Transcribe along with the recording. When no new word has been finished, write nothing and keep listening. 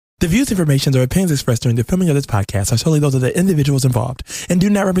The views, information, or opinions expressed during the filming of this podcast are solely those of the individuals involved and do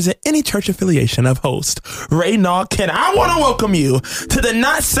not represent any church affiliation of host RÉNOLD Kent. I want to welcome you to the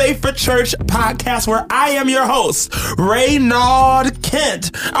Not Safe for Church podcast, where I am your host, RÉNOLD Kent.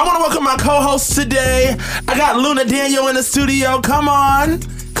 I want to welcome my co-host today. I got Luna Daniel in the studio. Come on.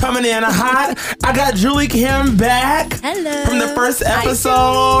 Coming in hot. I got Julie Kim back. Hello. From the first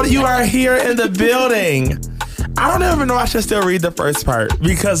episode. You are here in the building. I don't even know I should still read the first part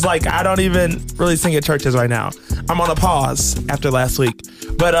because, I don't even really sing at churches right now. I'm on a pause after last week.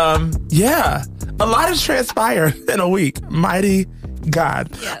 But, yeah, a lot has transpired in a week. Mighty God.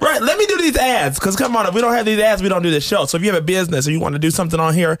 Yes. Right, let me do these ads, because come on, if we don't have these ads, we don't do this show. So if you have a business or you want to do something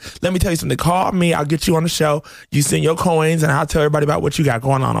on here, let me tell you something. Call me. I'll get you on the show. You send your coins, and I'll tell everybody about what you got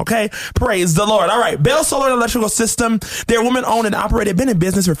going on, okay? Praise the Lord. All right, Bell Solar and Electrical System. They're women-owned and operated. Been in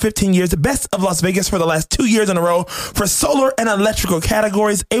business for 15 years. The best of Las Vegas for the last 2 years in a row for solar and electrical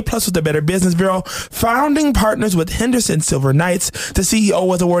categories. A+ with the Better Business Bureau. Founding partners with Henderson Silver Knights. The CEO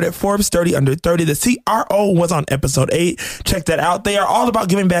was awarded Forbes 30 Under 30. The CRO was on episode 8. Check that out. They are all about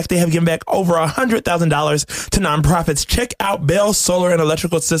giving back. They have given back over $100,000 to nonprofits. Check out Bell Solar and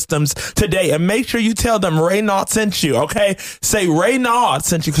Electrical Systems today, and make sure you tell them RÉNOLD sent you, okay? Say RÉNOLD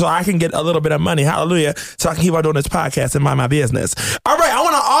sent you so I can get a little bit of money. Hallelujah. So I can keep on doing this podcast and mind my business. All right. I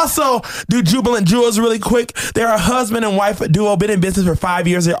want to also do Jubilant Jewels really quick. They're a husband and wife duo, been in business for 5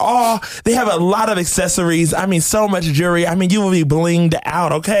 years. They have a lot of accessories. I mean, so much jewelry. I mean, you will be blinged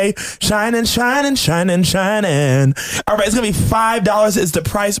out, okay? Shining, shining, shining, shining. All right. It's going to be $5 is the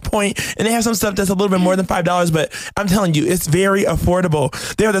price point, and they have some stuff that's a little bit more than $5, but I'm telling you, it's very affordable.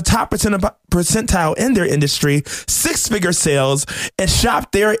 They're the top percentile in their industry, 6-figure sales, and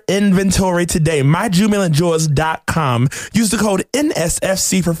shop their inventory today. MyJubilantJewels.com. Use the code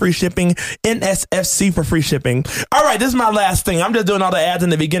NSFC for free shipping. NSFC for free shipping. All right, this is my last thing. I'm just doing all the ads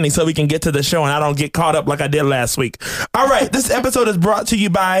in the beginning so we can get to the show and I don't get caught up like I did last week. All right, this episode is brought to you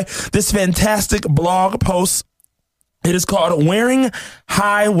by this fantastic blog post. It is called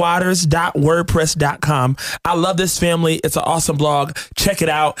wearinghighwaters.wordpress.com. I love this family. It's an awesome blog. Check it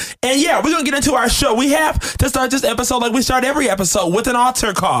out. And yeah, we're going to get into our show. We have to start this episode like we start every episode with an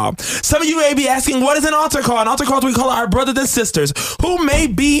altar call. Some of you may be asking, what is an altar call? An altar call is we call our brothers and sisters who may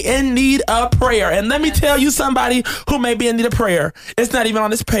be in need of prayer. And let me tell you somebody who may be in need of prayer. It's not even on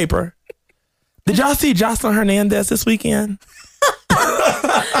this paper. Did y'all see Jocelyn Hernandez this weekend?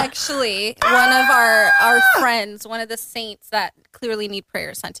 Actually, one of our friends, one of the saints that clearly need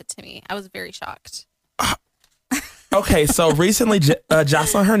prayer, sent it to me. I was very shocked. Okay, so recently,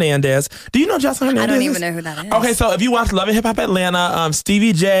 Jocelyn Hernandez. Do you know Jocelyn Hernandez? I don't even know who that is. Okay, so if you watch Love and Hip Hop Atlanta,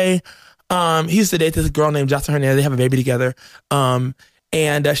 Stevie J, he used to date this girl named Jocelyn Hernandez. They have a baby together.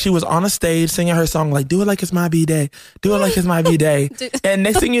 And she was on a stage singing her song, like, do it like it's my B-Day. Do it like it's my B-Day. And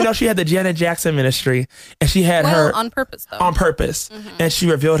next thing you know, she had the Janet Jackson ministry. And she had her... on purpose, though. On purpose. Mm-hmm. And she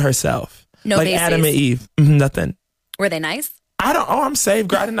revealed herself. No like bases. Adam and Eve. Nothing. Were they nice? I'm saved,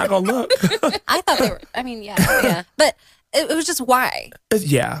 girl. I did not go look. I thought they were... I mean, yeah. But it was just why?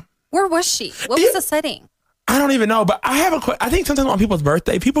 Yeah. Where was she? What was the setting? I don't even know, but I have I think sometimes on people's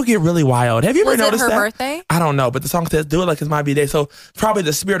birthday, people get really wild. Have you ever noticed that? Was it her birthday? I don't know, but the song says, do it like it's my B-Day. So probably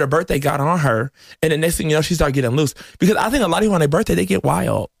the spirit of birthday got on her. And the next thing you know, she started getting loose. Because I think a lot of people on their birthday, they get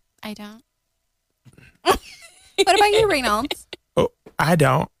wild. I don't. What about you, RÉNOLD? Oh, I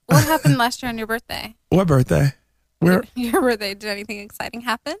don't. What happened last year on your birthday? What birthday? Your birthday. Did anything exciting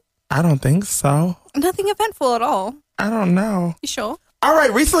happen? I don't think so. Nothing eventful at all. I don't know. You sure? All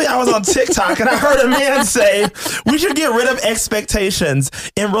right, recently I was on TikTok and I heard a man say we should get rid of expectations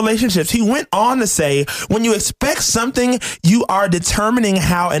in relationships. He went on to say, when you expect something, you are determining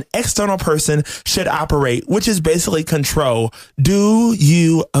how an external person should operate, which is basically control. Do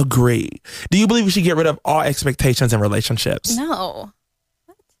you agree? Do you believe we should get rid of all expectations in relationships? No.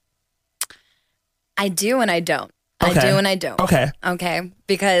 What? I do and I don't. Okay. I do and I don't. Okay.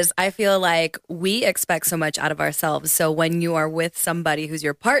 Because I feel like we expect so much out of ourselves. So when you are with somebody who's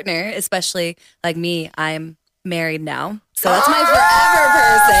your partner, especially like me, I'm married now. So that's my forever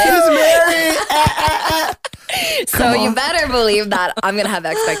person. She's married. So you better believe that I'm going to have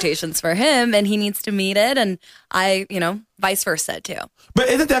expectations for him and he needs to meet it. And I, vice versa too. But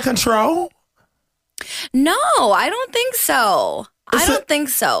isn't that control? No, I don't think so. I don't think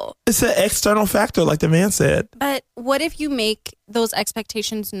so. It's an external factor, like the man said. But what if you make those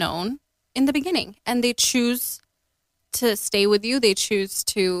expectations known in the beginning and they choose to stay with you? They choose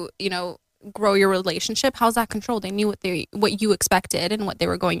to, grow your relationship. How's that control? They knew what you expected and what they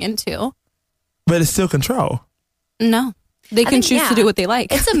were going into. But it's still control. No. They can choose to do what they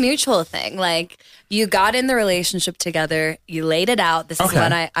like. It's a mutual thing. Like, you got in the relationship together, you laid it out. This is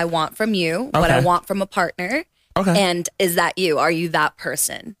what I want from you, what I want from a partner. Okay. And is that you? Are you that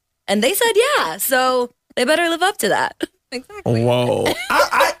person? And they said, yeah. So they better live up to that. Exactly. Whoa.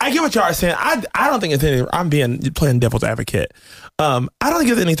 I get what y'all are saying. I don't think it's anything. I'm playing devil's advocate. I don't think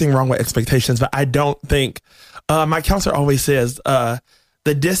there's anything wrong with expectations, but I don't think, my counselor always says, the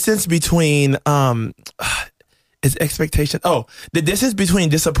distance between, is expectation. Oh, the distance between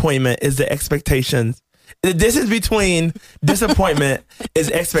disappointment is the expectations. The distance between disappointment is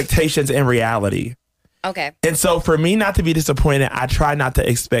expectations and reality. Okay. And so for me not to be disappointed, I try not to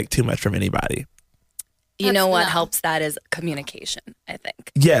expect too much from anybody. You know what helps that is communication, I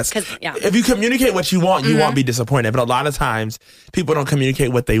think. Yes. If you communicate what you want, you won't be disappointed. But a lot of times people don't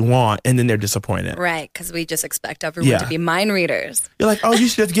communicate what they want and then they're disappointed. Right. Because we just expect everyone to be mind readers. You're like, oh, you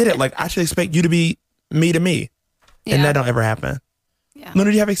should just get it. Like, I should expect you to be me to me. Yeah. And that don't ever happen. Yeah. Luna,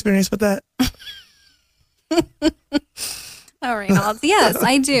 do you have experience with that? Oh, Reynolds. Yes,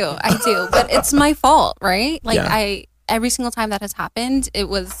 I do. But it's my fault, right? Like, every single time that has happened, it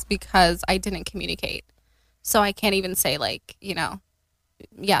was because I didn't communicate. So I can't even say, like, you know,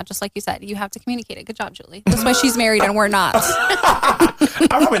 just like you said, you have to communicate it. Good job, Julie. That's why she's married and we're not. I'm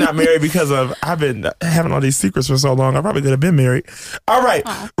probably not married because I've been having all these secrets for so long. I probably could have been married. All right.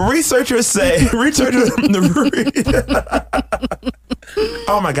 Researchers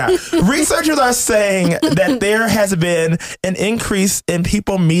oh my God. Researchers are saying that there has been an increase in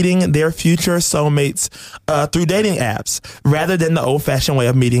people meeting their future soulmates through dating apps rather than the old-fashioned way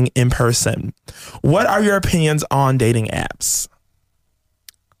of meeting in person. What are your opinions on dating apps?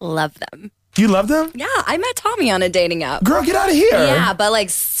 Love them. You love them? Yeah, I met Tommy on a dating app. Girl, get out of here. Yeah, but like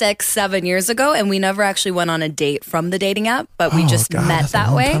 6-7 years ago, and we never actually went on a date from the dating app, but we just met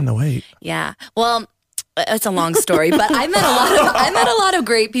that way. Time to wait. Yeah. Well, it's a long story, but I met a lot of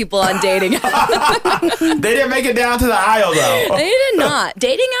great people on dating apps. They didn't make it down to the aisle though. They did not.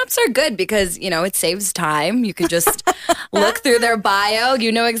 Dating apps are good because, you know, it saves time. You could just look through their bio.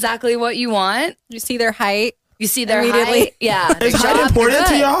 You know exactly what you want. You see their height. You see their height. Yeah. Is height important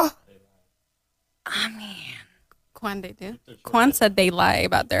to y'all? I mean, Quan said they lie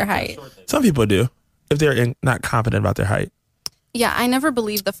about their height. Some people do if they're not confident about their height. Yeah, I never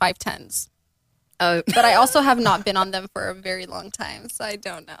believed the 5'10s. Oh, but I also have not been on them for a very long time, so I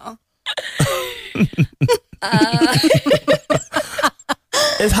don't know.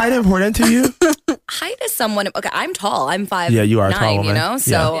 Is height important to you? Height is somewhat okay. I'm tall. I'm 5'9". Yeah, you are tall, woman. You know,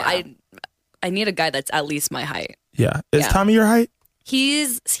 so I need a guy that's at least my height. Yeah. Is Tommy your height?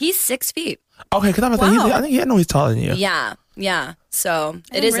 He's 6 feet. Okay, because I'm gonna say, I think I know he's taller than you. Yeah. So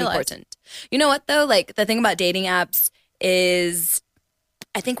it is important. You know what though? Like the thing about dating apps is,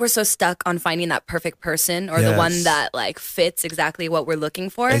 I think we're so stuck on finding that perfect person or the one that like fits exactly what we're looking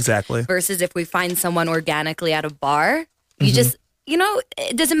for. Exactly. Versus if we find someone organically at a bar, you just, you know,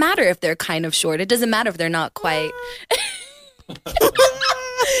 it doesn't matter if they're kind of short. It doesn't matter if they're not quite.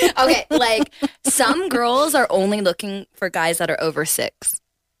 Okay, like some girls are only looking for guys that are over 6.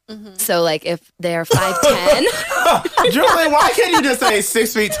 So like if they're 5'10", Julie, why can't you just say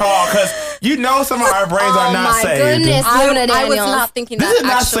 6 feet tall? Because you know some of our brains are not saved. Goodness, I was not thinking that. This is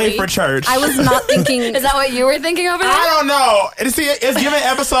not safe for church. I was not thinking. Is that what you were thinking over there? I don't know. See, it's given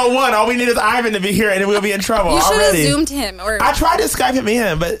episode 1. All we need is Ivan to be here, and then we'll be in trouble. You should have already. Zoomed him. Or I tried to Skype him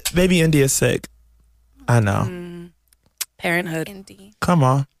in, but baby Indy is sick. I know. Parenthood. Indy. Come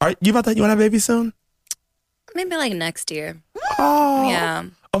on. Are you about that? You want to have a baby soon? Maybe like next year. Oh. Yeah.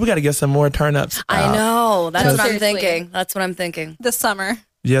 Oh, we got to get some more turnips. I know. That's what I'm Seriously. thinking. That's what I'm thinking. This summer.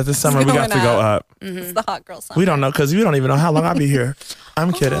 Yeah, this summer we got to go up. It's the hot girl summer. We don't know because we don't even know how long I'll be here.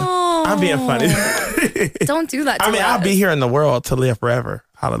 I'm kidding. Oh. I'm being funny. Don't do that to I mean, us. I'll be here in the world to live forever.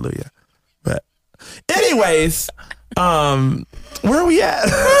 Hallelujah. But anyways, where are we at?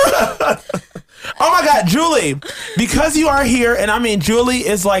 Oh my God, Julie, because you are here, and I mean, Julie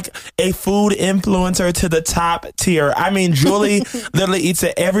is like a food influencer to the top tier. I mean, Julie literally eats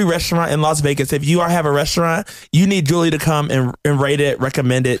at every restaurant in Las Vegas. If you have a restaurant, you need Julie to come and rate it,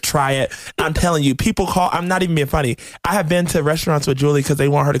 recommend it, try it. I'm telling you, people call, I'm not even being funny. I have been to restaurants with Julie because they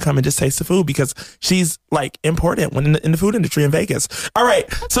want her to come and just taste the food because she's like important in the food industry in Vegas. All right,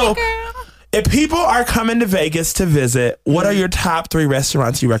 so if people are coming to Vegas to visit, what are your top 3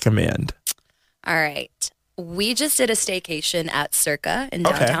 restaurants you recommend? All right. We just did a staycation at Circa in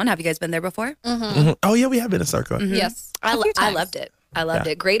downtown. Have you guys been there before? Oh, yeah, we have been to Circa. Yes. I loved it. I loved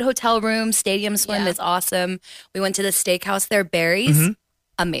it. Great hotel room, stadium swim is awesome. We went to the steakhouse there, Barry's.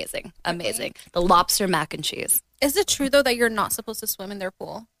 Amazing. The lobster mac and cheese. Is it true, though, that you're not supposed to swim in their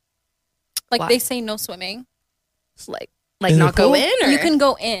pool? Like, Why? they say no swimming. It's like, Like not go in? Or? You can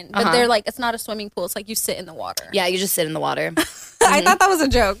go in, but they're like, it's not a swimming pool. It's like you sit in the water. Yeah, you just sit in the water. I thought that was a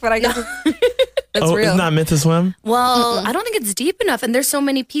joke, but I guess it's real. It's not meant to swim? Well, I don't think it's deep enough. And there's so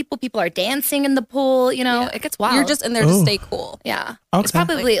many people. People are dancing in the pool. You know, it gets wild. You're just in there to stay cool. Yeah. Okay. It's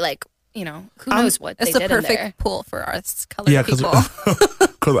probably like, you know, who knows what they it's did the in there. perfect pool for us colored people.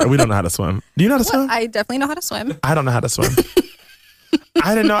 Because we don't know how to swim. Do you know how to swim? I definitely know how to swim. I don't know how to swim.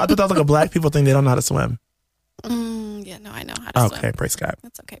 I didn't know. I thought that was like a black people thing. They don't know how to swim. Yeah, no, I know how to swim. Okay, praise God.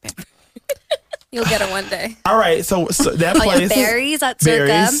 That's okay, babe. You'll get it one day. All right, so that place. Berries at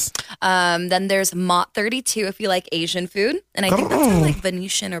Circa. Then there's Mott 32 if you like Asian food. And I think that's kind of like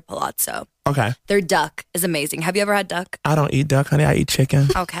Venetian or Palazzo. Okay. Their duck is amazing. Have you ever had duck? I don't eat duck, honey. I eat chicken.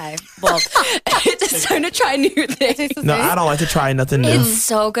 Okay. Well, just trying to try new things. No, I don't like to try nothing new. It's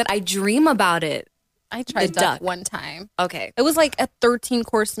so good. I dream about it. I tried duck one time. Okay. It was like a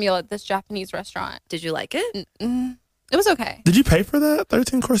 13-course meal at this Japanese restaurant. Did you like it? It was okay. Did you pay for that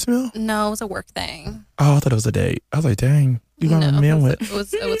 13-course meal? No, it was a work thing. Oh, I thought it was a date. I was like, dang, you got a meal with. It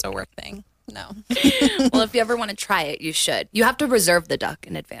was a work thing. No. Well, if you ever want to try it, you should. You have to reserve the duck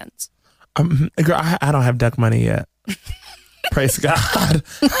in advance. Girl, I don't have duck money yet. Praise God.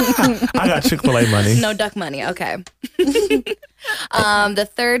 I got Chick-fil-A money. No duck money. Okay. The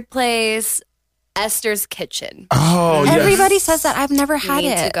third place, Esther's Kitchen. Oh, yes. Everybody says that. I've never had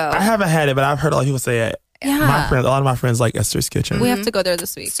Need to it. go. I haven't had it, but I've heard a lot of people say it. Yeah. A lot of my friends like Esther's Kitchen. We have to go there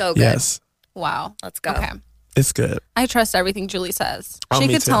this week. So good. Yes. Wow. Let's go. Okay. It's good. I trust everything Julie says. Oh, She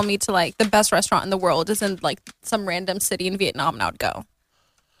me could too. tell me to like the best restaurant in the world is in like some random city in Vietnam and I would go.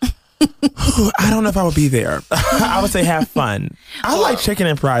 I don't know if I would be there. I would say have fun. I like chicken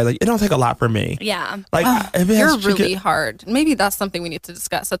and fries. Like it don't take a lot for me. Yeah. Like if it You're has chicken, really hard. Maybe that's something we need to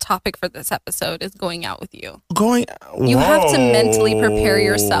discuss. A topic for this episode is going out with you. you have to mentally prepare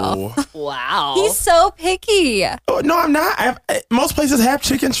yourself. Wow. He's so picky. Oh, no, I'm not. Most places have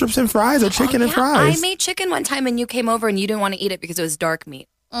chicken strips and fries or chicken and fries. I made chicken one time and you came over and you didn't want to eat it because it was dark meat.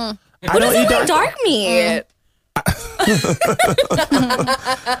 I What don't is eat it with dark meat?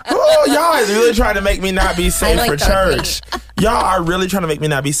 Oh, y'all is really trying to make me not be safe like for dark church. Y'all are really trying to make me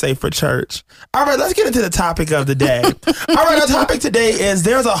not be safe for church. All right, let's get into the topic of the day. All right, our topic today is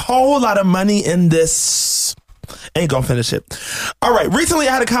there's a whole lot of money in this. Ain't gonna finish it. All right. Recently,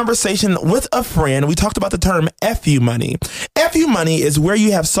 I had a conversation with a friend. We talked about the term FU money. FU money is where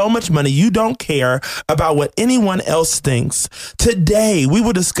you have so much money you don't care about what anyone else thinks. Today, we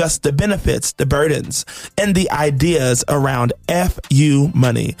will discuss the benefits, the burdens, and the ideas around FU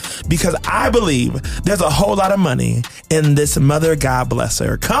money because I believe there's a whole lot of money in this mother. God bless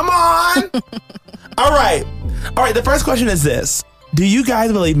her. Come on. All right. All right. The first question is this. Do you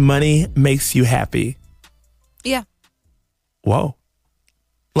guys believe money makes you happy? Yeah. Whoa.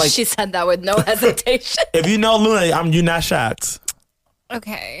 Like She said that with no hesitation. if you know Luna, you're not shocked.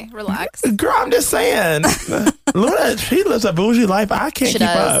 Okay, relax. Girl, I'm just saying. Luna, she lives a bougie life. I can't She keep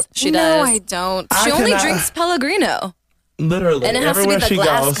does. up. She No, does. I don't. I She only cannot- drinks Pellegrino. Literally. And it has to be everywhere the she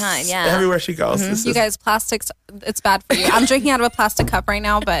glass goes. kind, yeah. Everywhere she goes. This You is- guys, plastics, it's bad for you. I'm drinking out of a plastic cup right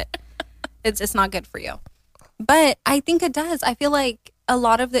now, but it's not good for you. But I think it does. I feel like a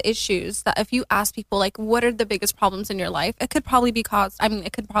lot of the issues that if you ask people, like, what are the biggest problems in your life? It could probably be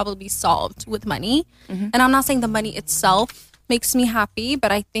it could probably be solved with money. And I'm not saying the money itself makes me happy,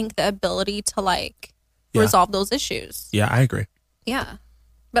 but I think the ability to like resolve those issues. Yeah, I agree. Yeah.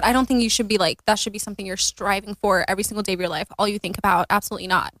 But I don't think you should be like, that should be something you're striving for every single day of your life. All you think about. Absolutely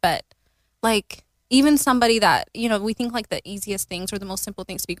not. But like, even somebody that, we think like the easiest things or the most simple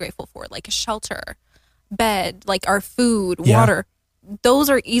things to be grateful for, like a shelter, bed, like our food, water, those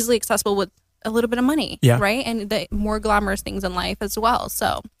are easily accessible with a little bit of money. Yeah. Right. And the more glamorous things in life as well.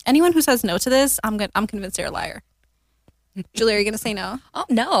 So anyone who says no to this, I'm convinced they're a liar. Julie, are you going to say no? Oh,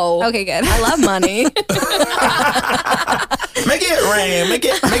 no. Okay, good. I love money. Make it rain. Make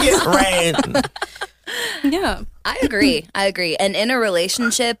it rain. Yeah. I agree. And in a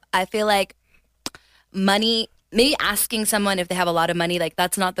relationship, I feel like money, maybe asking someone if they have a lot of money, like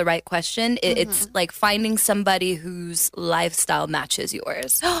that's not the right question. It's like finding somebody whose lifestyle matches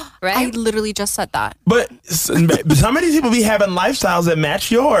yours. Right? I literally just said that. But some of these people be having lifestyles that match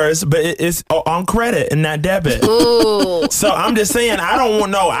yours, but it's on credit and not debit. Ooh. So I'm just saying, I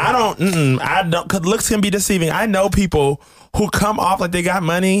don't, because looks can be deceiving. I know people who come off like they got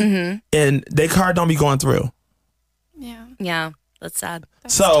money and their card don't be going through. Yeah. Yeah. That's sad.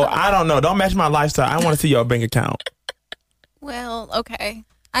 So I don't know. Don't match my lifestyle. I want to see your bank account. Well, okay.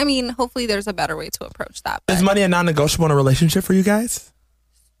 I mean, hopefully there's a better way to approach that. But Is money a non-negotiable in a relationship for you guys?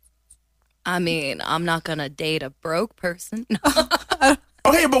 I mean, I'm not going to date a broke person. Oh,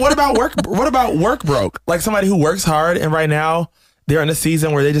 Okay, but what about work? What about work broke? Like somebody who works hard and right now they're in a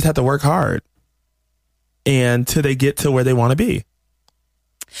season where they just have to work hard and till they get to where they want to be.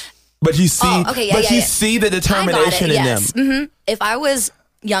 But you see, see the determination in them. Mm-hmm. If I was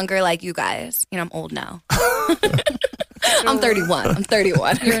younger like you guys, I'm old now. I'm 31.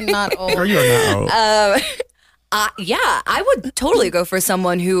 You're not old. Or you're not old. I would totally go for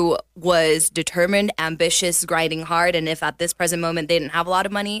someone who was determined, ambitious, grinding hard. And if at this present moment they didn't have a lot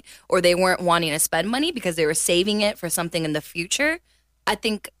of money or they weren't wanting to spend money because they were saving it for something in the future, I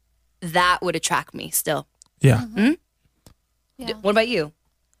think that would attract me still. Yeah. Mm-hmm. Yeah. What about you?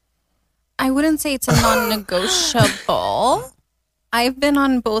 I wouldn't say it's a non-negotiable. I've been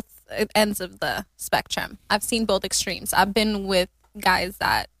on both ends of the spectrum. I've seen both extremes. I've been with guys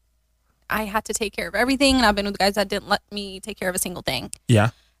that I had to take care of everything, and I've been with guys that didn't let me take care of a single thing.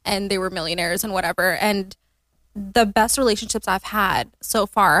 Yeah. And they were millionaires and whatever. And the best relationships I've had so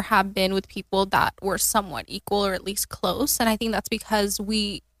far have been with people that were somewhat equal or at least close. And I think that's because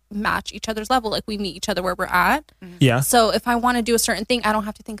we match each other's level. Like we meet each other where we're at. Yeah. So if I want to do a certain thing, I don't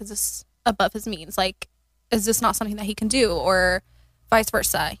have to think, is this above his means? Like, is this not something that he can do? Or vice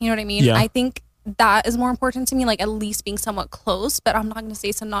versa. You know what I mean? Yeah. I think that is more important to me, like at least being somewhat close, but I'm not going to say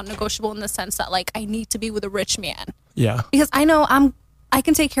it's a non-negotiable in the sense that like I need to be with a rich man. Yeah. Because I know I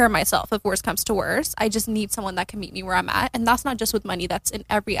can take care of myself if worse comes to worse. I just need someone that can meet me where I'm at. And that's not just with money, that's in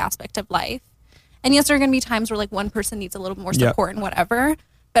every aspect of life. And yes, there are going to be times where like one person needs a little more support and whatever,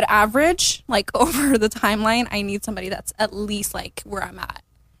 but average, like over the timeline, I need somebody that's at least like where I'm at.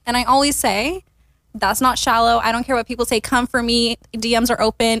 And I always say, that's not shallow. I don't care what people say. Come for me. DMs are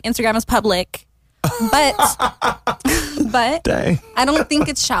open. Instagram is public. But Dang. I don't think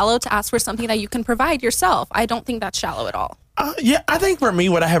it's shallow to ask for something that you can provide yourself. I don't think that's shallow at all. Yeah, I think for me,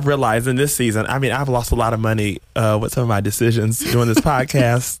 what I have realized in this season, I mean, I've lost a lot of money with some of my decisions doing this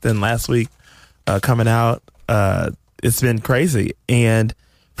podcast and last week coming out. It's been crazy. And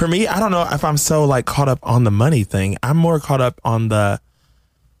for me, I don't know if I'm so like caught up on the money thing. I'm more caught up on the,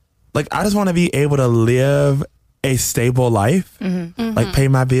 like, I just want to be able to live a stable life, like pay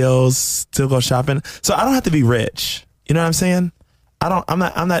my bills, still go shopping. So I don't have to be rich. You know what I'm saying? I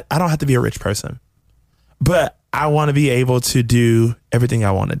don't have to be a rich person, but I want to be able to do everything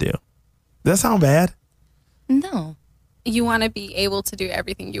I want to do. Does that sound bad? No. You want to be able to do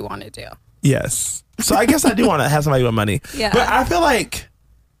everything you want to do. Yes. So I guess I do want to have somebody with money. Yeah. But I feel like,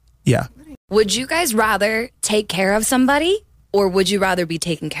 yeah. Would you guys rather take care of somebody or would you rather be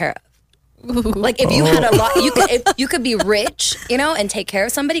taken care of? Like if you had a lot, you could be rich, and take care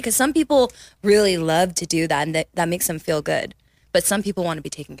of somebody, because some people really love to do that, and that makes them feel good. But some people want to be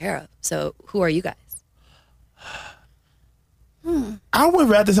taken care of. So who are you guys? I would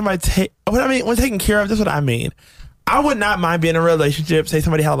rather somebody when taking care of, this is what I mean. I would not mind being in a relationship. Say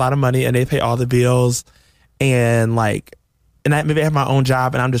somebody had a lot of money and they pay all the bills, and maybe I have my own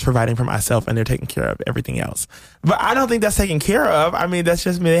job and I'm just providing for myself and they're taking care of everything else. But I don't think that's taken care of. I mean, that's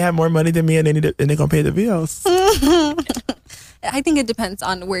just me. They have more money than me and they're going to pay the bills. I think it depends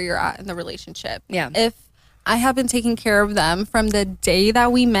on where you're at in the relationship. Yeah. If I have been taking care of them from the day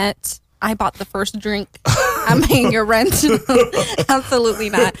that we met, I bought the first drink, I'm paying your rent.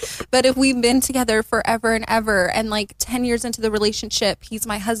 Absolutely not. But if we've been together forever and ever, and like 10 years into the relationship, he's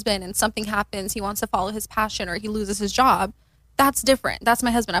my husband and something happens, he wants to follow his passion or he loses his job, that's different. That's my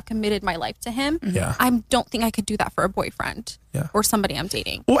husband. I've committed my life to him. Yeah. I don't think I could do that for a boyfriend or somebody I'm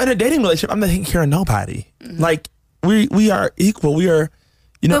dating. Well, in a dating relationship, I'm not taking care of nobody. Like, we are equal. We are,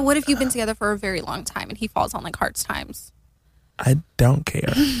 But what if you've been together for a very long time and he falls on like hard times? I don't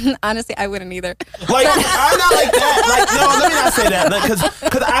care. Honestly, I wouldn't either. Like, I'm not like that. Like, no, let me not say that.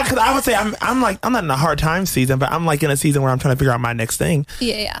 Because I would say I'm not in a hard time season, but I'm like in a season where I'm trying to figure out my next thing.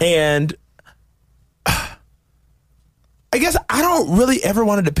 Yeah. And I guess I don't really ever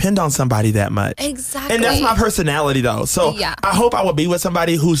want to depend on somebody that much. Exactly. And that's my personality, though. So I hope I will be with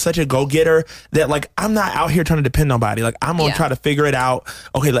somebody who's such a go-getter that, like, I'm not out here trying to depend on nobody. Like, I'm going to try to figure it out.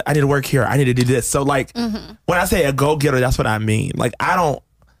 Okay, like, I need to work here. I need to do this. So, like, when I say a go-getter, that's what I mean. Like, I'm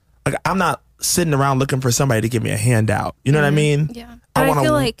not sitting around looking for somebody to give me a handout. You know what I mean? Yeah. But I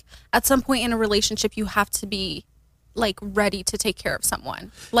feel like at some point in a relationship, you have to be, like, ready to take care of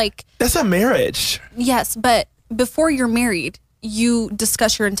someone. Like, that's a marriage. Yes, but before you're married, you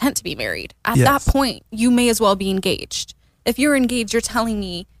discuss your intent to be married. At that point, you may as well be engaged. If you're engaged, you're telling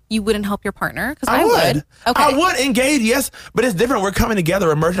me you wouldn't help your partner? Because I would. Okay. I would engage, yes, but it's different. We're coming together.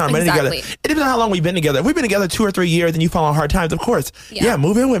 We're merging our money together. It depends on how long we've been together. If we've been together 2 or 3 years and you fall on hard times, of course. Yeah,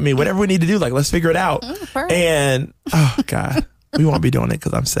 move in with me. Whatever we need to do, like, let's figure it out. And, oh, God, we won't be doing it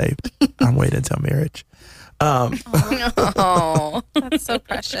because I'm saved. I'm waiting until marriage. Oh, That's so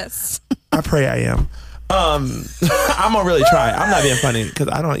precious. I pray I am. I'm gonna really try. I'm not being funny because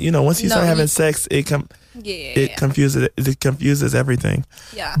I don't. Once you start having sex, it confuses everything.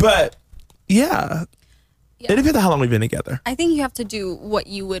 Yeah. But yeah. It depends on how long we've been together. I think you have to do what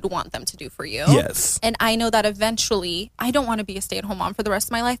you would want them to do for you. Yes. And I know that eventually, I don't want to be a stay-at-home mom for the rest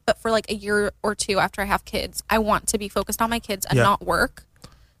of my life, but for like a year or two after I have kids, I want to be focused on my kids and not work.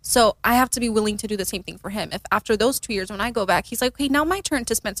 So I have to be willing to do the same thing for him. If after those 2 years, when I go back, he's like, okay, now my turn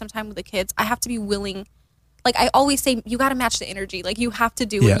to spend some time with the kids. I have to be willing. Like I always say, you got to match the energy. Like you have to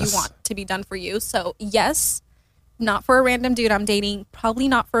do what you want to be done for you. So yes, not for a random dude I'm dating, probably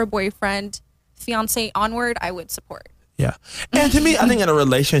not for a boyfriend. Fiance onward, I would support. Yeah. And to me, I think in a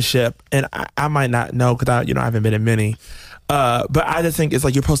relationship, and I might not know because I haven't been in many, but I just think it's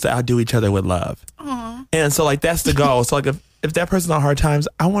like you're supposed to outdo each other with love. Aww. And so like that's the goal. So like if that person's on hard times,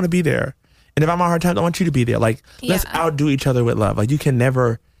 I want to be there. And if I'm on hard times, I want you to be there. Like let's outdo each other with love. Like you can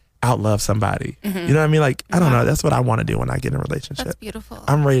never outlove somebody. You know what I mean? Like I don't know. That's what I want to do when I get in a relationship. That's beautiful.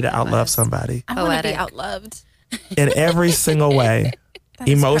 I'm ready to outlove somebody. I want to be outloved. In every single way.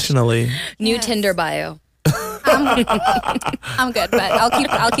 Emotionally. New Tinder bio. I'm good, but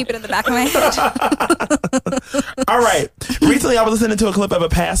I'll keep it in the back of my head. All right. Recently, I was listening to a clip of a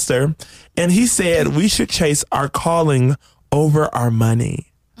pastor, and he said we should chase our calling over our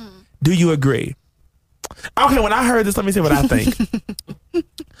money. Do you agree? Okay, when I heard this, let me say what I think.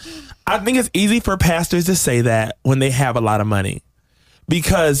 I think it's easy for pastors to say that when they have a lot of money,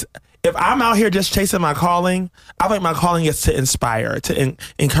 because if I'm out here just chasing my calling, I think my calling is to inspire, to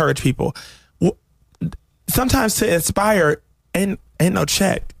encourage people. Sometimes to inspire ain't no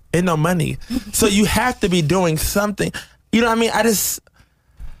check, ain't no money. So you have to be doing something. You know what I mean?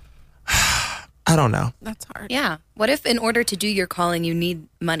 I don't know. That's hard. Yeah. What if in order to do your calling, you need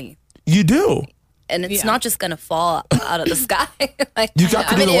money? You do. And it's not just going to fall out of the sky. Like, You got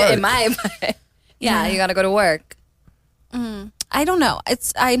to do the work. It might, but you got to go to work. I don't know.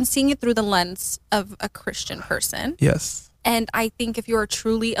 I'm seeing it through the lens of a Christian person. Yes. And I think if you are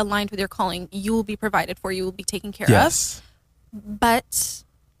truly aligned with your calling, you will be provided for, you will be taken care Yes. of. But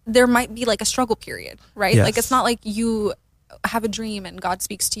there might be like a struggle period, right? Yes. Like it's not like you have a dream and God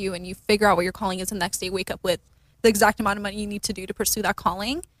speaks to you and you figure out what your calling is, and the next day wake up with the exact amount of money you need to do to pursue that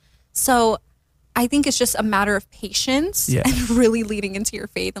calling. So I think it's just a matter of patience and really leading into your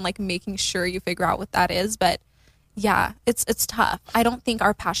faith and like making sure you figure out what that is. But yeah, it's tough. I don't think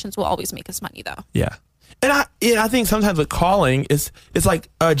our passions will always make us money though. Yeah. And I think sometimes with calling, it's like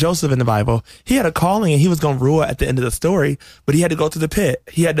Joseph in the Bible. He had a calling and he was going to rule at the end of the story, but he had to go to the pit.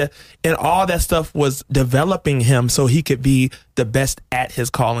 He had to, and all that stuff was developing him so he could be the best at his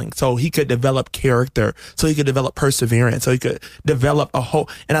calling. So he could develop character, so he could develop perseverance, so he could develop a whole.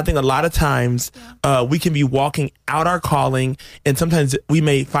 And I think a lot of times we can be walking out our calling, and sometimes we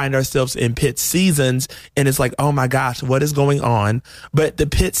may find ourselves in pit seasons, and it's like, oh my gosh, what is going on? But the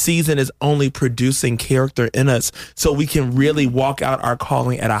pit season is only producing character in us so we can really walk out our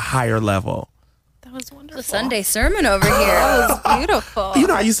calling at a higher level. That was wonderful. The Sunday sermon over here. That was beautiful. You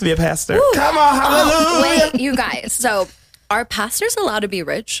know, I used to be a pastor. Woo. Come on, hallelujah. Wait, you guys. So are pastors allowed to be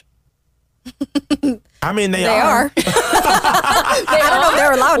rich? I mean, they are. I don't know if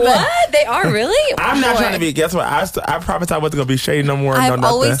they're allowed. What? They are really? I'm not trying to be. Guess what? I promised I wasn't going to be shady no more. I've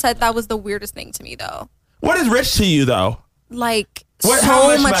always said that was the weirdest thing to me, though. What is rich to you, though? Like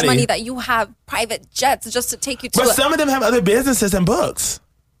how so much money that you have private jets just to take you to. But some of them have other businesses and books.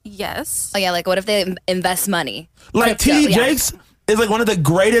 Yes. Oh yeah, like what if they invest money? Like T.D. Jakes is like one of the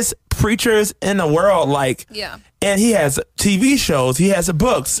greatest preachers in the world. Like, yeah. And he has TV shows. He has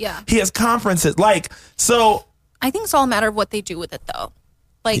books. Yeah. He has conferences. Like, so. I think it's all a matter of what they do with it, though.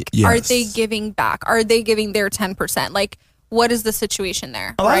 Like, yes. Are they giving back? Are they giving their 10%? Like, what is the situation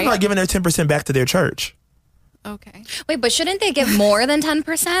there? A lot of people are giving their 10% back to their church. Okay. Wait, but shouldn't they give more than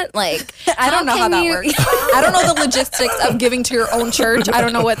 10%? Like, I don't know how that works. I don't know the logistics of giving to your own church. I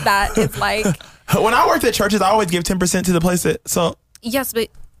don't know what that is like. When I worked at churches, I always give 10% to the place that, so. Yes, but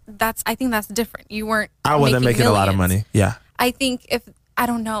I think that's different. You weren't. I wasn't making a lot of money. Yeah. I think I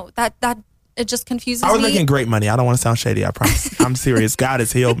don't know, that it just confuses me. I was making great money. I don't want to sound shady. I promise. I'm serious. God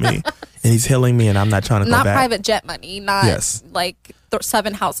has healed me and he's healing me and I'm not trying to go back. Not private jet money, not like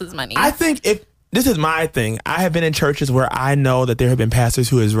 7 houses money. I think this is my thing. I have been in churches where I know that there have been pastors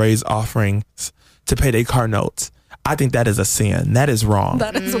who has raised offerings to pay their car notes. I think that is a sin. That is wrong.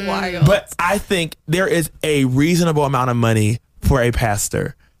 That is wild. But I think there is a reasonable amount of money for a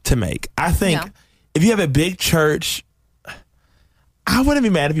pastor to make. I think if you have a big church, I wouldn't be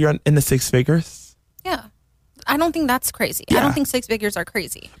mad if you're in the 6 figures. Yeah. I don't think that's crazy. Yeah. I don't think 6 figures are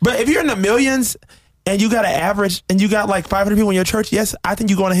crazy. But if you're in the millions and you got an average, and you got like 500 people in your church, yes, I think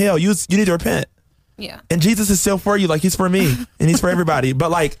you're going to hell. You need to repent. Yeah. And Jesus is still for you, like he's for me, and he's for everybody.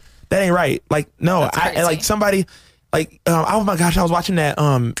 But like that ain't right. Like no, I like somebody like oh my gosh, I was watching that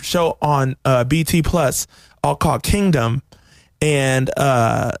show on BT Plus called Kingdom, and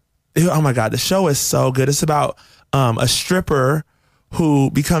oh my God, the show is so good. It's about a stripper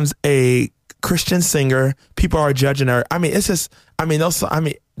who becomes a Christian singer. People are judging her. I mean, it's just,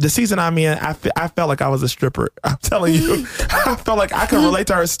 the season I'm in, I felt like I was a stripper. I'm telling you, I felt like I could relate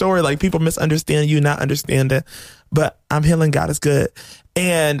to her story. Like people misunderstand you, not understand it, but I'm healing. God is good.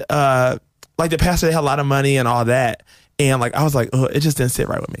 And like the pastor, they had a lot of money and all that. And like, I was like, oh, it just didn't sit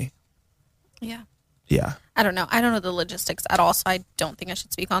right with me. Yeah. Yeah. I don't know. I don't know the logistics at all, so I don't think I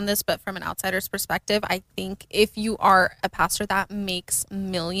should speak on this. But from an outsider's perspective, I think if you are a pastor that makes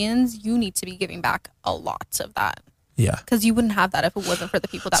millions, you need to be giving back a lot of that. Yeah. Because you wouldn't have that if it wasn't for the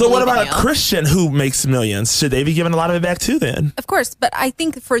people that So what believe about in a you. Christian who makes millions? Should they be giving a lot of it back too then? Of course. But I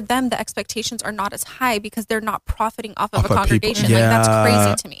think for them, the expectations are not as high because they're not profiting off of a of congregation. people. Like that's Yeah.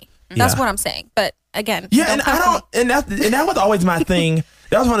 crazy to me. That's what I'm saying. But again, Yeah, and that was always my thing.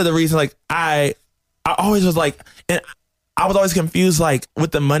 That was one of the reasons. Like I always was like, and I was always confused, like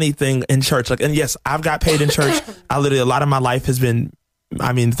with the money thing in church. Like, and yes, I've got paid in church. I literally, a lot of my life has been,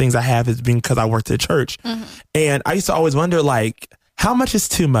 the things I have has been because I worked at church, and I used to always wonder, like, how much is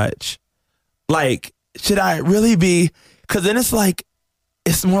too much? Like, should I really be? Because then it's like,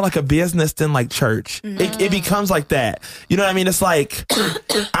 it's more like a business than like church. It becomes like that. You know what I mean? It's like,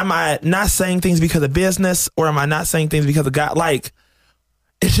 am I not saying things because of business, or am I not saying things because of God? Like,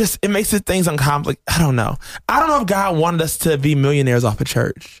 it makes things uncomplicated. I don't know if God wanted us to be millionaires off of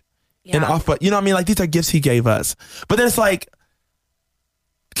church and off of, you know what I mean? Like, these are gifts he gave us. But then it's like,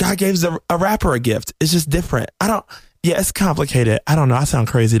 God gave a rapper a gift. It's just different. It's complicated. I don't know. I sound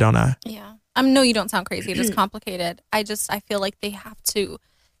crazy, don't I? Yeah. No, you don't sound crazy. It is complicated. I feel like they have to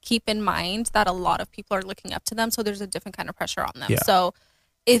keep in mind that a lot of people are looking up to them. So there's a different kind of pressure on them. Yeah. So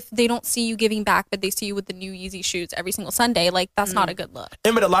if they don't see you giving back, but they see you with the new Yeezy shoes every single Sunday, like that's not a good look.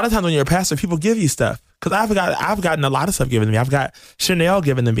 But a lot of times when you're a pastor, people give you stuff. Because I've gotten a lot of stuff given to me. I've got Chanel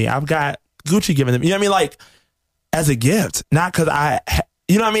given to me. I've got Gucci given to me. You know what I mean? Like, as a gift, not because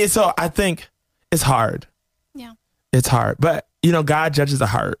you know what I mean? So I think it's hard. Yeah. It's hard. But, God judges the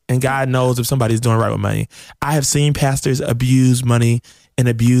heart, and God knows if somebody's doing right with money. I have seen pastors abuse money and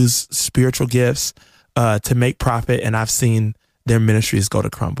abuse spiritual gifts to make profit, and I've seen their ministries go to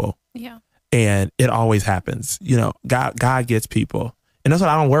crumble. Yeah. And it always happens. God gets people. And that's what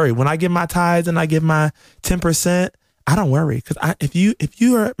I don't worry. When I give my tithes and I give my 10%, I don't worry. Because if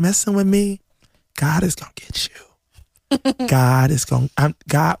you are messing with me, God is going to get you. God is going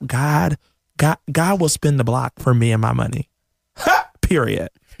God will spin the block for me and my money. Period.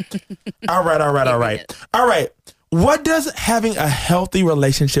 All right. What does having a healthy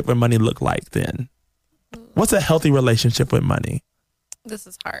relationship with money look like then? What's a healthy relationship with money? This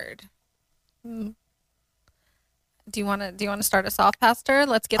is hard. Do you want to start us off, Pastor?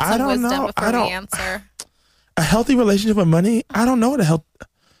 Let's get some wisdom before we answer. A healthy relationship with money? I don't know what a health.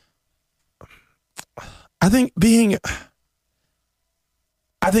 I think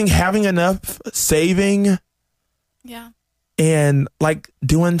having enough, saving, and like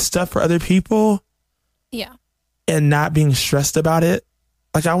doing stuff for other people, and not being stressed about it.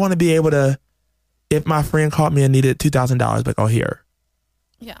 Like, I want to be able to, if my friend called me and needed $2,000, like, oh, here,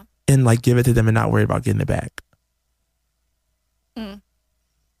 and like give it to them and not worry about getting it back.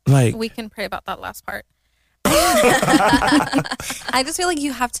 Like, we can pray about that last part. I just feel like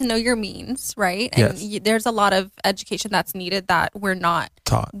you have to know your means, right? And there's a lot of education that's needed that we're not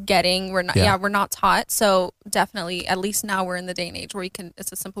getting. We're not taught. So definitely, at least now we're in the day and age where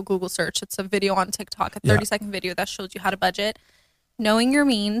it's a simple Google search. It's a video on TikTok, a 30-second video that shows you how to budget. Knowing your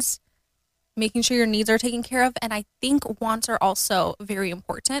means, making sure your needs are taken care of. And I think wants are also very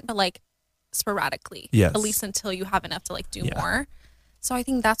important, but like sporadically, at least until you have enough to like do more. So I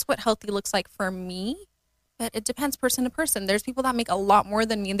think that's what healthy looks like for me. But it depends person to person. There's people that make a lot more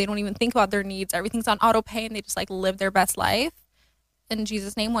than me and they don't even think about their needs. Everything's on auto pay and they just like live their best life. In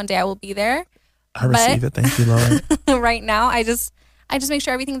Jesus' name, one day I will be there. I receive it. Thank you, Lord. Right now, I just make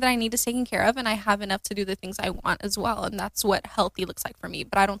sure everything that I need is taken care of and I have enough to do the things I want as well. And that's what healthy looks like for me.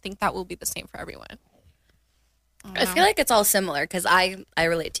 But I don't think that will be the same for everyone. I feel like it's all similar because I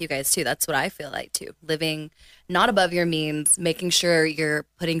relate to you guys too. That's what I feel like too. Living not above your means, making sure you're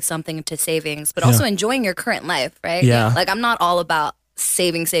putting something into savings, but also enjoying your current life, right? Yeah. Like, I'm not all about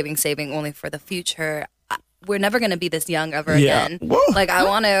saving only for the future. we're never going to be this young ever again. Woo. Like, I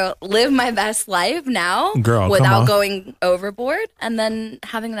want to live my best life now, girl, without going overboard, and then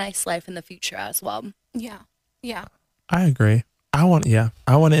having a nice life in the future as well. Yeah. I agree. I want to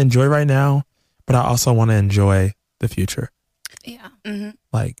enjoy right now, but I also want to enjoy the future. Yeah.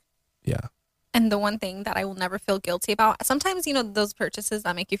 Like, yeah. And the one thing that I will never feel guilty about, sometimes, those purchases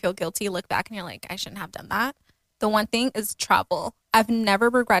that make you feel guilty, you look back and you're like, I shouldn't have done that. The one thing is travel. I've never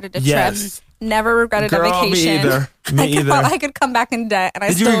regretted a trip. Never regretted a vacation. Me either. I could come back in debt. And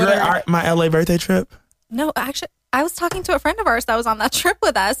Did you regret my LA birthday trip? No, actually, I was talking to a friend of ours that was on that trip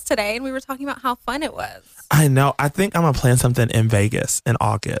with us today, and we were talking about how fun it was. I know. I think I'm going to plan something in Vegas in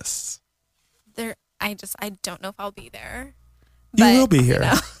August. I don't know if I'll be there. You will be here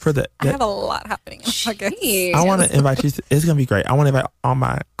for the. I have a lot happening in August. I want to invite you. It's going to be great. I want to invite all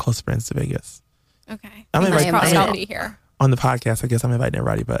my close friends to Vegas. Okay. I'll be here. On the podcast, I guess I'm inviting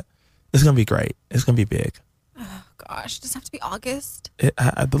everybody, but it's going to be great. It's going to be big. Oh, gosh. Does it have to be August?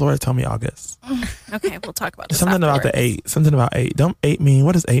 The Lord told me August. Okay, we'll talk about this Something afterwards. about the 8. Something about 8. Don't 8 mean?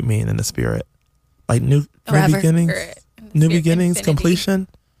 What does 8 mean in the spirit? Like new beginnings? New beginnings? Infinity. Completion?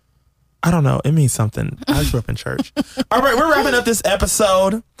 I don't know. It means something. I grew up in church. All right, we're wrapping up this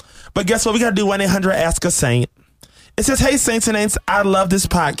episode. But guess what? We got to do 1-800-ASK-A-SAINT. It says, hey, Saints and Aints, I love this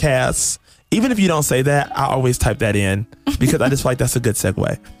podcast. Even if you don't say that, I always type that in because I just feel like that's a good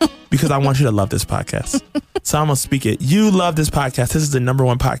segue because I want you to love this podcast. So I'm going to speak it. You love this podcast. This is the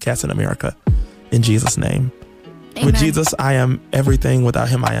 #1 podcast in America. In Jesus' name. Amen. With Jesus, I am everything. Without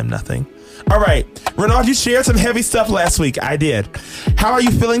him, I am nothing. All right. Rénolds, you shared some heavy stuff last week. I did. How are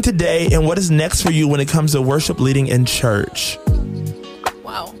you feeling today, and what is next for you when it comes to worship leading in church?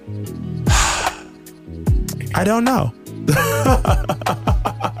 Wow. I don't know.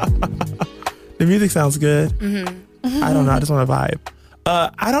 The music sounds good. I don't know. I just want to vibe.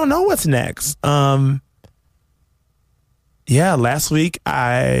 I don't know what's next. Last week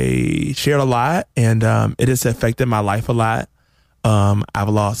I shared a lot, and it has affected my life a lot. I've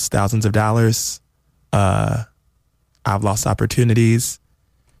lost thousands of dollars. I've lost opportunities,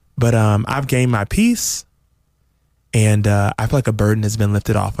 but I've gained my peace, and I feel like a burden has been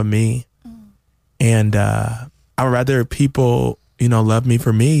lifted off of me. And I would rather people, love me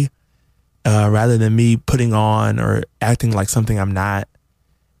for me, rather than me putting on or acting like something I'm not.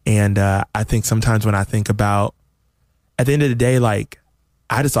 And I think sometimes when I think about, at the end of the day, like,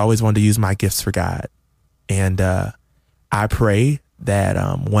 I just always wanted to use my gifts for God. And I pray that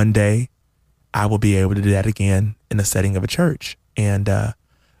one day I will be able to do that again in the setting of a church. And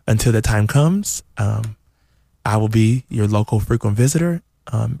until the time comes, I will be your local frequent visitor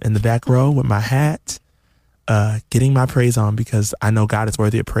in the back row with my hat, getting my praise on, because I know God is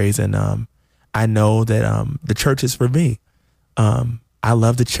worthy of praise. And I know that the church is for me. I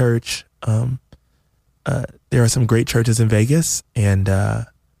love the church. There are some great churches in Vegas, and I'm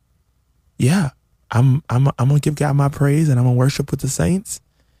gonna give God my praise, and I'm gonna worship with the saints.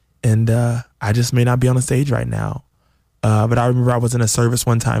 And I just may not be on the stage right now, but I remember I was in a service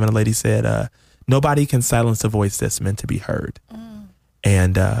one time, and a lady said, "Nobody can silence a voice that's meant to be heard."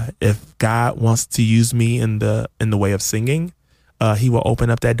 And if God wants to use me in the way of singing, He will open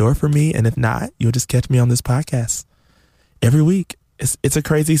up that door for me. And if not, you'll just catch me on this podcast every week. It's a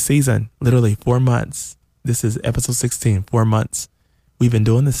crazy season. Literally 4 months. This is episode 16. 4 months. We've been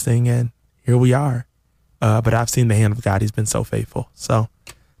doing this thing, and here we are. But I've seen the hand of God. He's been so faithful. So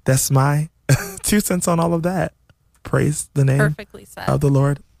that's my 2 cents on all of that. Praise the name Perfectly said. of the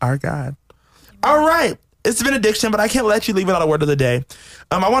Lord our God. All right. It's been addiction, but I can't let you leave without a word of the day.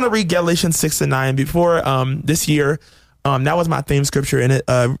 I want to read Galatians 6-9 before this year. That was my theme scripture, and it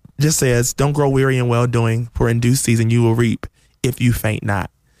just says, "Don't grow weary in well doing, for in due season you will reap if you faint not."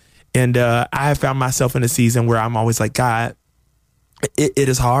 And I have found myself in a season where I'm always like, God, it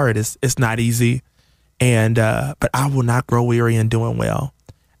is hard. It's not easy. And but I will not grow weary in doing well.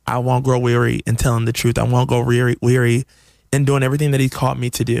 I won't grow weary in telling the truth. I won't go weary in doing everything that He called me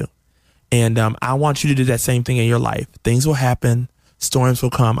to do. And I want you to do that same thing in your life. Things will happen. Storms will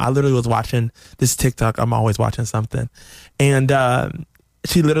come. I literally was watching this TikTok. I'm always watching something. And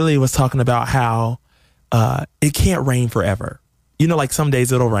she literally was talking about how it can't rain forever. Like some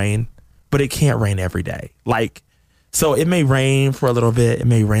days it'll rain, but it can't rain every day. Like, so it may rain for a little bit. It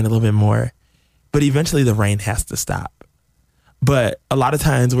may rain a little bit more, but eventually the rain has to stop. But a lot of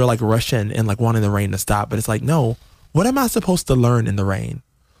times we're like rushing and like wanting the rain to stop. But it's like, no, what am I supposed to learn in the rain?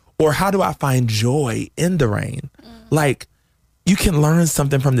 Or how do I find joy in the rain? Like, you can learn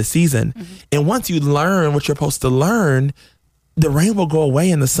something from the season. And once you learn what you're supposed to learn, the rain will go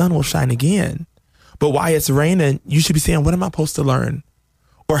away and the sun will shine again. But while it's raining, you should be saying, what am I supposed to learn?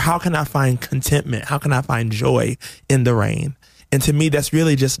 Or how can I find contentment? How can I find joy in the rain? And to me, that's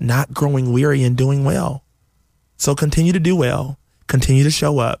really just not growing weary and doing well. So continue to do well, continue to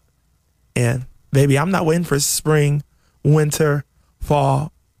show up. And baby, I'm not waiting for spring, winter,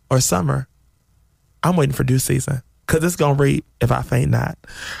 fall, or summer. I'm waiting for due season. Because it's going to read if I faint not.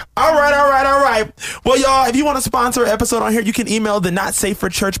 All right. Well, y'all, if you want to sponsor an episode on here, you can email the Not Safe for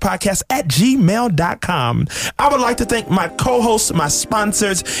Church podcast at gmail.com. I would like to thank my co-hosts, my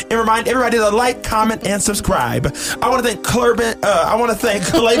sponsors, and remind everybody to like, comment, and subscribe. I want to thank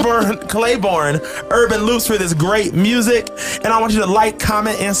Claiborne Urban Loops for this great music. And I want you to like,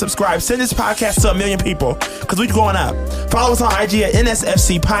 comment, and subscribe. Send this podcast to 1 million people because we're going up. Follow us on IG at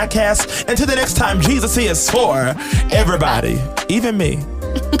NSFC Podcast. Until the next time, Jesus is for everybody, even me.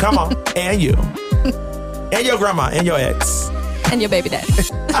 Come on. And you. And your grandma. And your ex. And your baby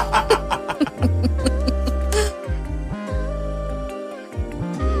daddy.